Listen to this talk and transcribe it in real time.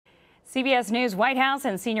CBS News White House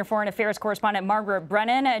and senior foreign affairs correspondent Margaret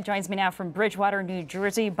Brennan joins me now from Bridgewater, New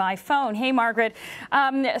Jersey by phone. Hey, Margaret.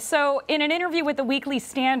 So in an interview with the Weekly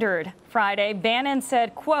Standard Friday, Bannon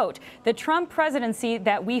said, quote, "The Trump presidency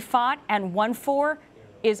that we fought and won for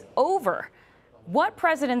is over." What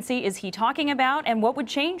presidency is he talking about, and what would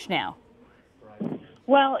change now?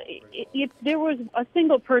 Well, if there was a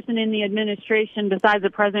single person in the administration besides the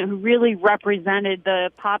president who really represented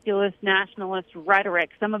the populist nationalist rhetoric,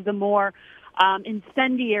 some of the more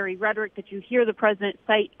incendiary rhetoric that you hear the president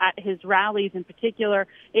cite at his rallies in particular,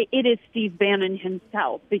 it is Steve Bannon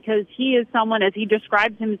himself, because he is someone, as he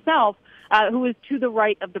describes himself, who is to the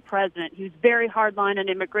right of the president. He was very hardline on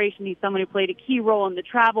immigration. He's someone who played a key role in the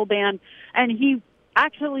travel ban, and he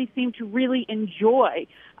actually seemed to really enjoy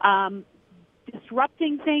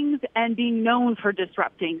disrupting things and being known for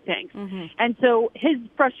disrupting things. Mm-hmm. And so his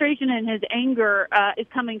frustration and his anger is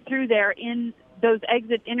coming through there in those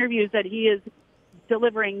exit interviews that he is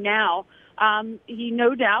delivering now. He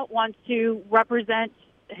no doubt wants to represent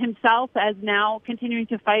himself as now continuing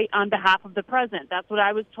to fight on behalf of the president. That's what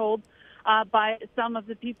I was told by some of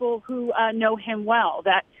the people who know him well,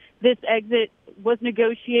 that this exit was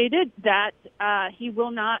negotiated, that he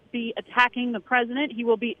will not be attacking the president. He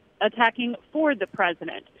will be attacking for the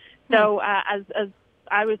president. So as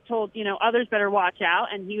I was told, others better watch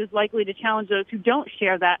out, and he was likely to challenge those who don't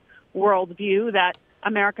share that worldview, that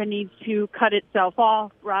America needs to cut itself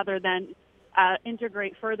off rather than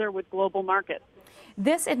integrate further with global markets.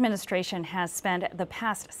 This administration has spent the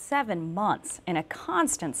past 7 months in a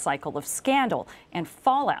constant cycle of scandal and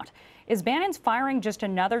fallout. Is Bannon's firing just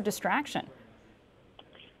another distraction?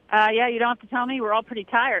 Yeah, you don't have to tell me. We're all pretty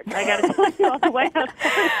tired. I got to tell you all the White House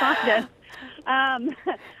correspondent.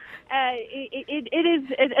 It is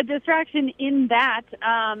a distraction in that,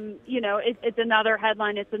 it's another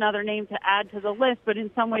headline. It's another name to add to the list. But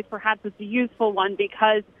in some ways, perhaps it's a useful one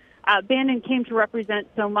because Bannon came to represent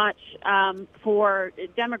so much for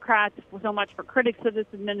Democrats, so much for critics of this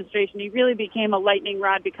administration. He really became a lightning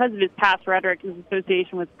rod because of his past rhetoric and his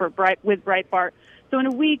association with Breitbart. So in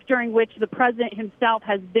a week during which the president himself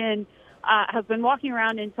has been walking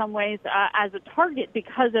around in some ways as a target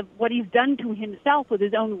because of what he's done to himself with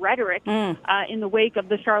his own rhetoric in the wake of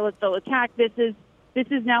the Charlottesville attack, this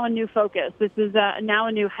is now a new focus. This is now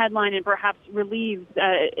a new headline, and perhaps relieves.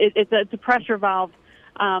 It's a pressure valve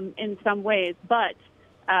in some ways. But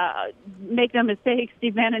make no mistake,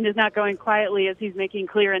 Steve Bannon is not going quietly, as he's making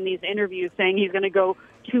clear in these interviews, saying he's going to go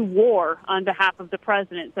to war on behalf of the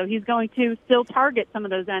president. So he's going to still target some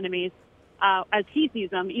of those enemies as he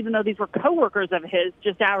sees them, even though these were coworkers of his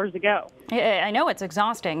just hours ago. I know it's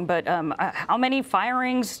exhausting, but how many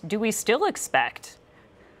firings do we still expect?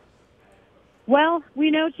 Well,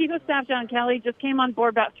 we know Chief of Staff John Kelly just came on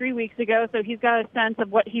board about 3 weeks ago, so he's got a sense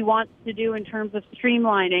of what he wants to do in terms of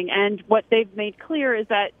streamlining. And what they've made clear is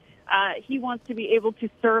that he wants to be able to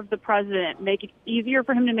serve the president, make it easier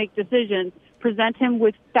for him to make decisions, present him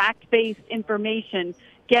with fact-based information,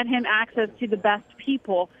 get him access to the best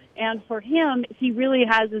people. And for him, he really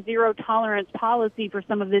has a zero-tolerance policy for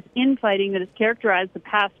some of this infighting that has characterized the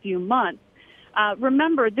past few months.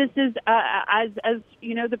 Remember, this is, as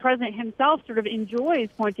the president himself sort of enjoys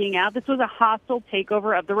pointing out, this was a hostile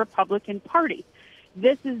takeover of the Republican Party.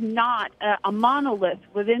 This is not a monolith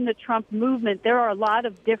within the Trump movement. There are a lot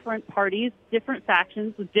of different parties, different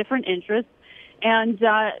factions with different interests, and,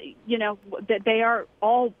 that they are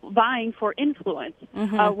all vying for influence.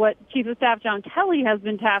 Mm-hmm. What Chief of Staff John Kelly has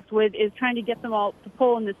been tasked with is trying to get them all to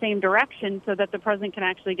pull in the same direction so that the president can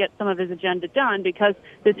actually get some of his agenda done, because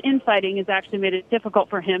this infighting has actually made it difficult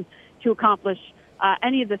for him to accomplish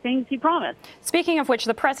any of the things he promised. Speaking of which,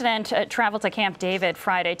 the president traveled to Camp David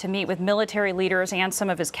Friday to meet with military leaders and some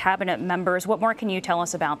of his cabinet members. What more can you tell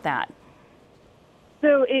us about that?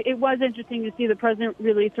 So it was interesting to see the president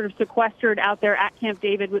really sort of sequestered out there at Camp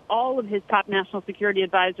David with all of his top national security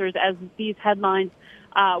advisors as these headlines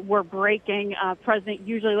were breaking. President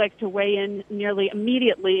usually likes to weigh in nearly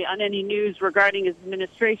immediately on any news regarding his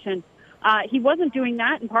administration. He wasn't doing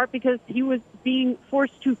that in part because he was being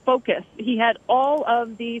forced to focus. He had all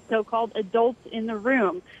of the so-called adults in the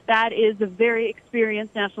room. That is the very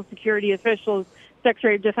experienced national security officials,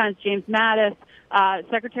 Secretary of Defense James Mattis,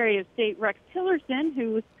 Secretary of State Rex Tillerson,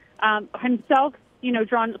 who's himself,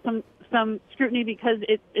 drawn some scrutiny because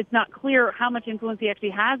it's not clear how much influence he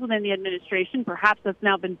actually has within the administration. Perhaps that's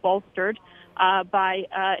now been bolstered by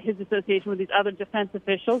his association with these other defense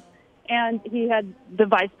officials. And he had the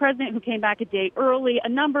vice president who came back a day early, a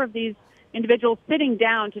number of these individuals sitting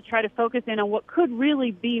down to try to focus in on what could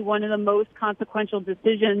really be one of the most consequential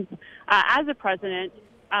decisions as a president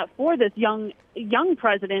for this young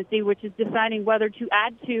presidency, which is deciding whether to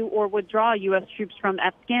add to or withdraw U.S. troops from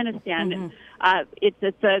Afghanistan. It's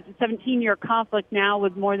a 17-year conflict now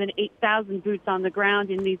with more than 8,000 boots on the ground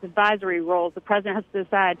in these advisory roles. The president has to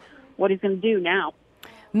decide what he's going to do now.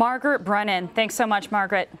 Margaret Brennan, thanks so much,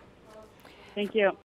 Margaret. Thank you.